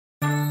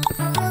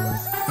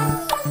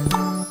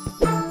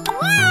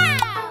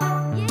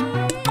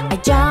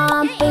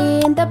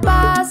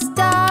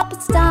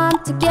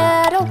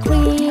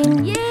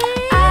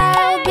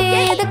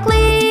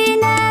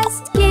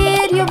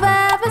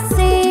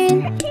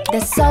The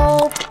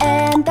soap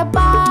and the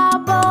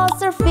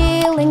bubbles are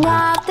filling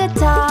up the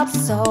tub,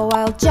 so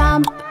I'll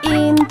jump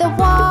in the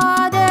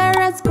water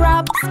and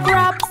scrub,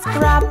 scrub,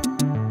 scrub.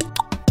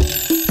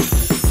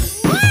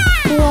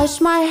 Wash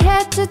my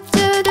head, toot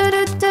toot toot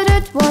toot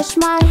toot. Wash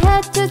my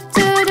head, toot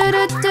toot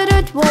toot toot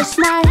toot. Wash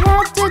my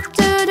head, toot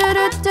toot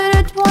toot toot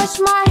toot. Wash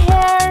my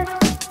hair.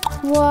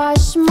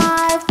 Wash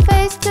my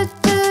face, toot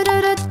toot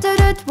toot toot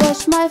toot.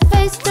 Wash my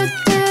face, toot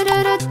toot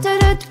toot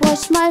toot toot.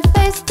 Wash my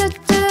face, toot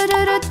toot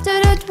toot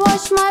toot toot.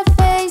 Wash my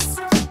face.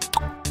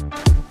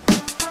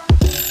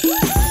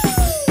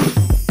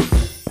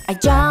 I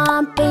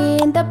jump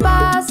in the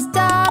bus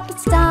stop.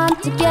 It's time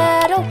to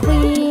get all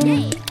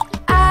clean.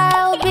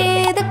 I'll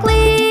be the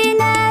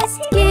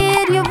cleanest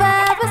kid you've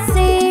ever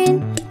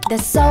seen. The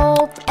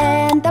soap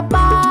and the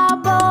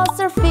bubbles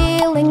are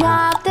filling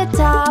up the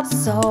tub,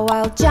 so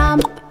I'll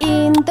jump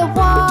in the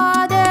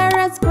water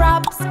and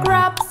scrub,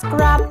 scrub,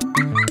 scrub.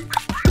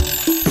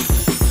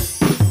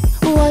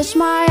 Wash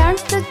my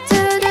arms, toot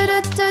toot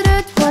toot toot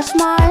toot. Wash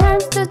my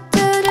arms, toot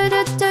toot toot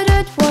toot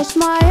toot. Wash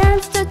my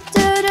arms, toot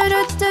toot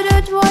toot toot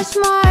toot. Wash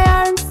my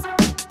arms.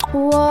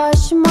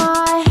 Wash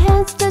my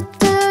hands, toot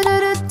toot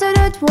toot toot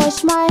toot.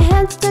 Wash my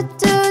hands, toot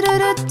toot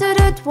toot toot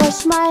toot.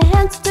 Wash my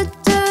hands, toot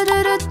toot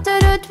toot toot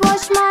toot.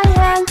 Wash my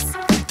hands.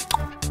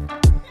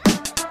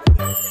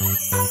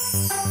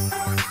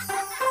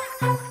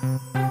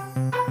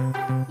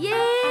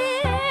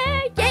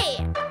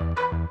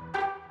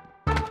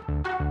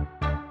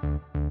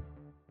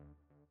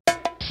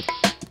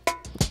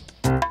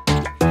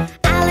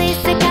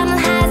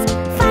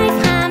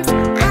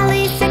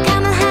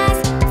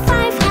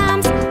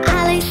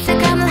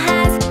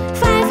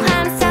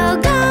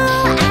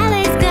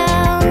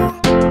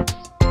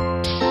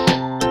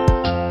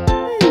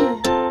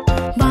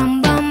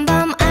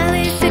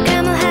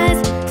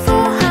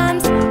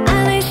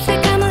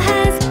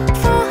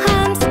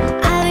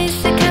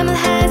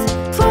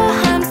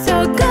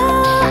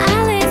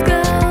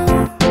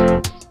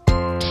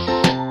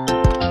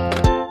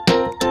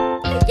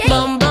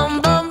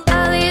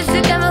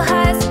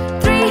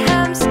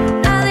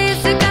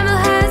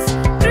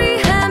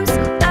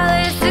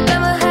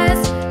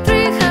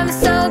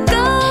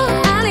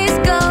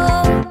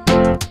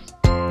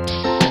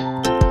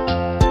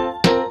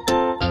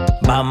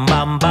 Bum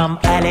bum bum,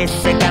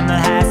 Alice the camel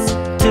has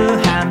 2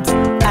 hands.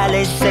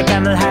 Alice the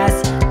camel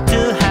has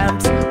 2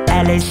 hands.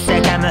 Alice the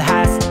camel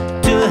has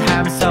 2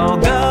 hands. So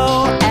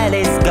go,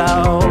 Alice, go.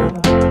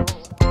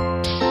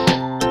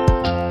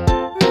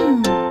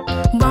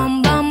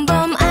 Bum bum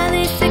bum,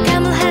 Alice the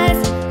camel has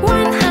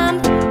 1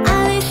 hump.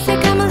 Alice the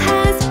camel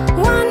has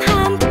 1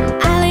 hump.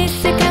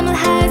 Alice the camel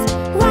has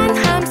 1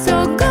 hump.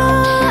 So go,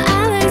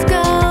 Alice,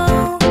 go.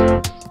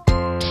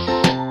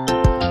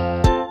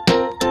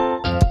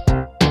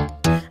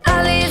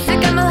 Alice the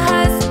camel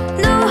has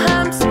no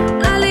humps.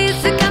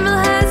 Alice the camel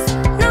has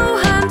no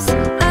humps.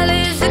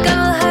 Alice the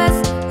camel has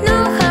no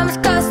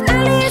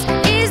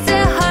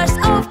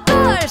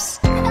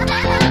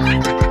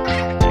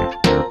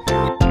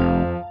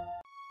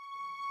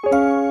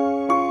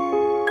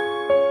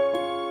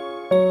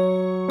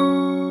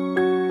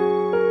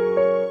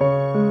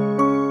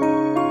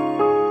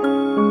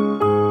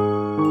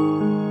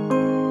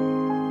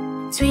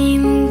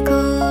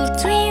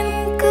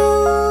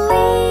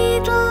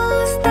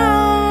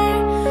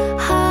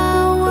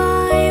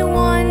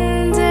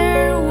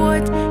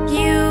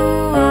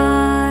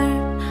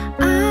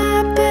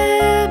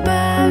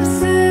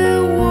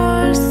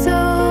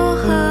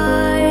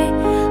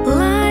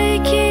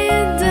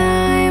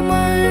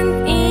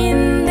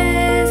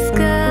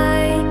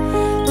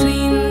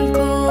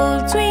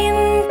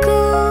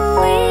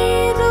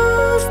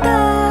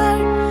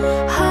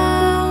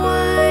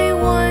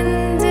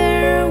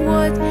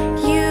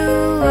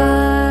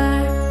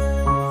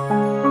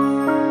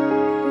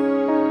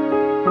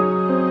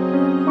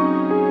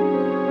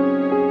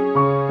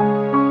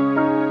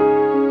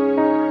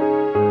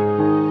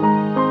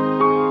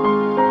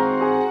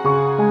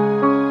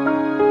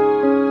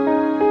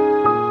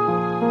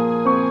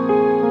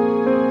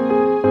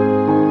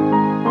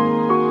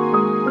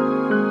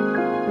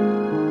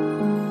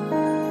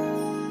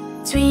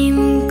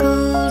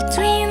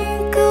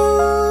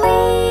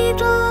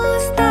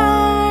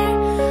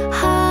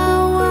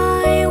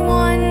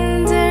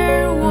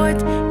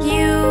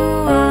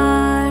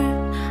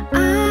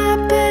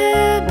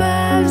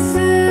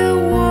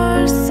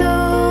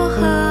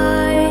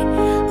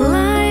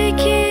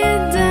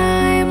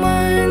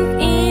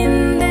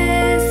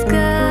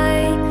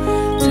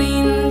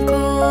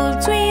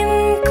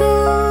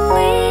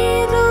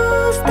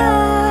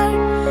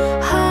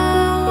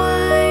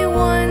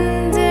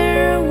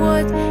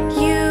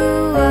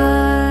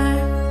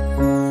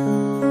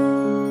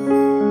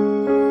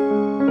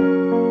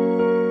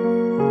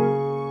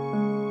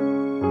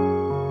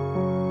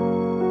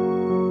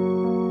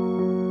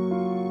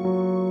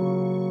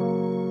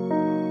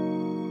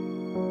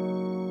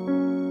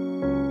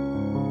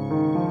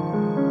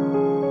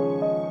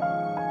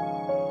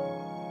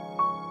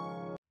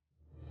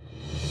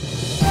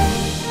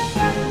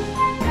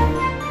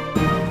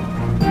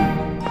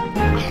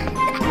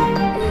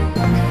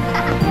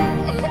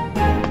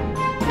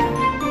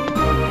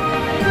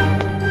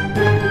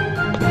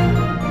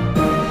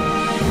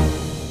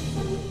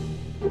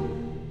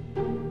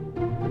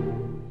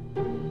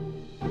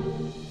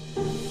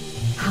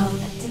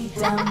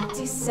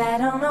Dumpty sat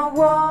on a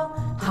wall.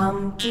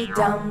 Humpty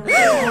Dumpty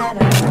had a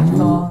great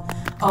fall.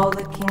 All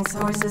the king's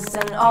horses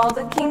and all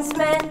the king's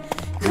men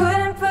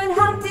couldn't put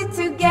Humpty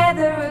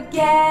together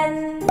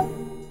again.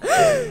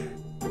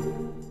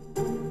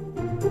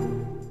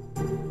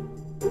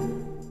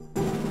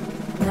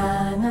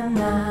 Na na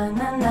na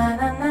na na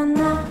na na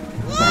na.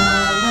 Na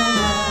na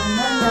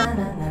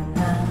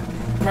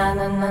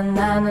na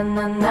na na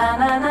na na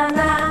na na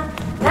na.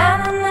 Na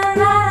na na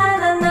na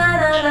na na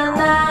na na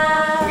na.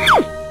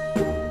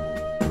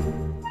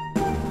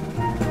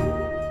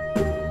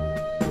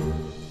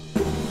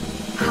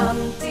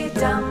 Humpty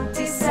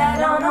Dumpty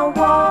sat on a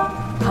wall.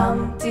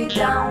 Humpty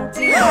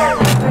Dumpty had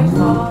a great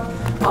fall.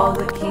 All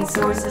the king's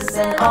horses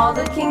and all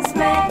the king's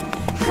men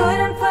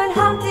couldn't put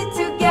Humpty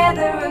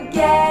together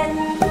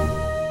again.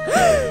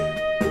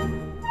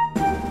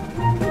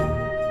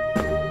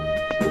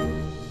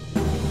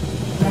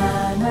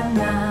 Na na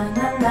na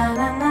na na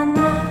na na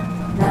na.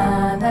 Na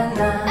na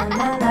na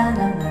na na na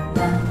na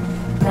na.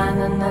 Na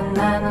na na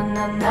na na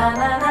na na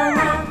na na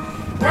na.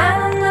 Na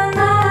na na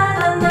na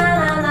na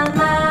na na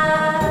na.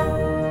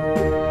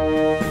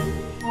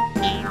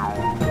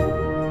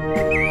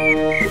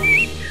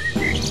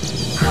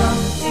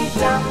 Humpty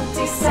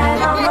Dumpty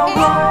sat on the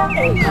wall.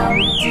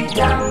 Humpty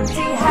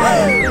Dumpty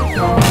had a great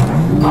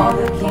fall. All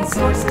the king's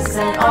horses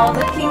and all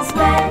the king's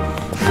men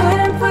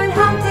couldn't put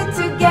Humpty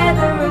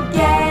together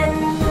again.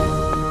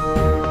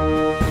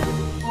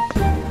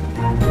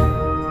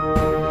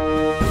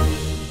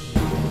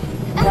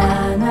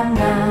 Na na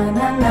na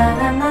na na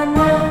na na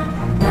na.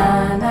 Na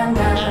na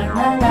na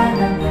na na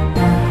na na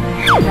na.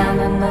 Na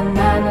na na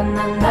na na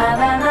na na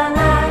na na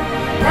na.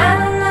 Na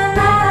na na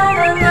na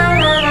na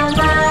na na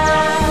na.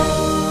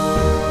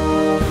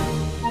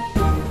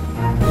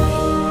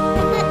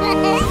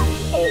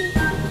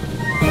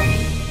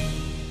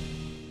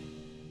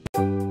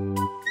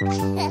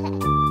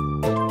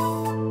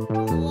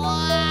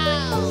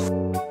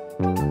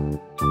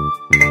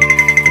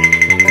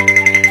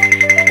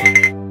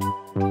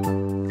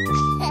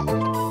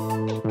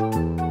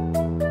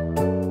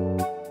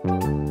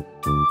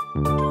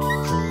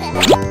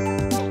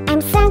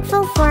 I'm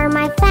thankful for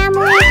my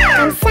family.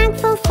 I'm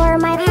thankful for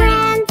my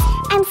friends.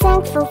 I'm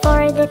thankful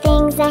for the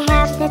things I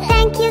have. The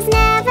thank yous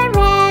never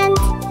end.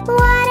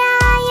 What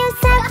are you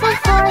thankful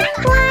for?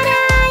 What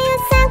are you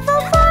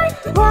thankful for?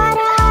 What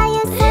are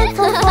you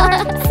thankful for?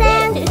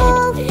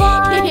 Thankful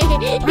for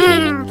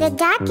the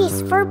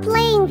duckies for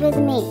playing with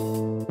me.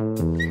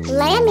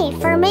 Lemmy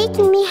for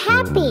making me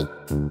happy.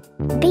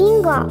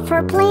 Bingo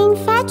for playing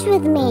fetch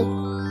with me.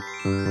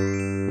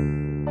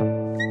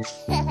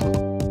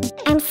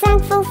 I'm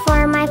thankful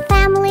for my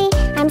family.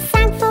 I'm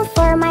thankful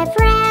for my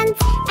friends.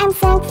 I'm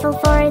thankful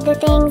for the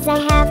things I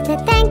have. The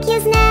thank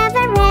yous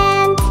never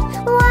end.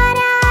 What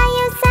are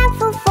you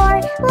thankful for?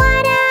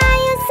 What are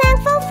you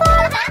thankful for?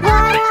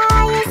 What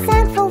are you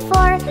thankful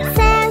for?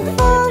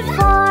 Thankful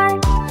for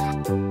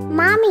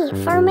Mommy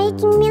for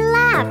making me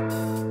laugh.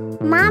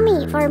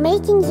 Mommy for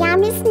making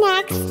yummy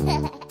snacks.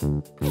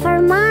 For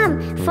Mom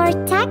for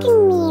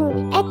tucking me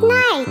in at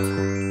night.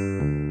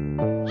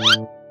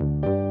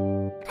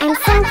 I'm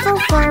thankful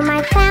for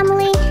my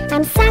family.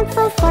 I'm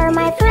thankful for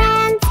my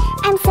friends.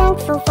 I'm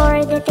thankful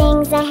for the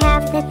things I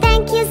have. The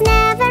thank yous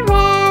never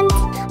end.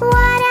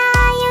 What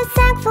are you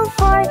thankful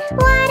for?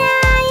 What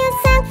are you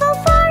thankful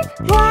for?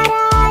 What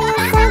are you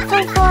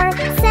thankful for?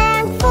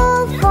 Thankful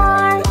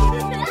for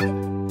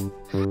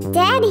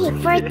Daddy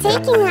for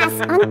taking us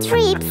on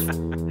trips.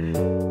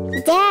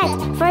 Dad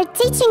for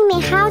teaching me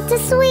how to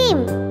swim.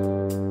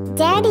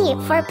 Daddy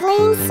for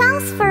playing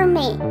songs for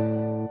me.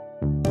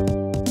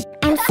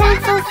 I'm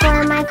thankful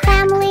for my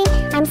family.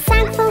 I'm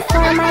thankful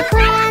for my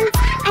friends.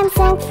 I'm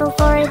thankful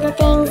for the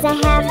things I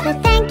have. The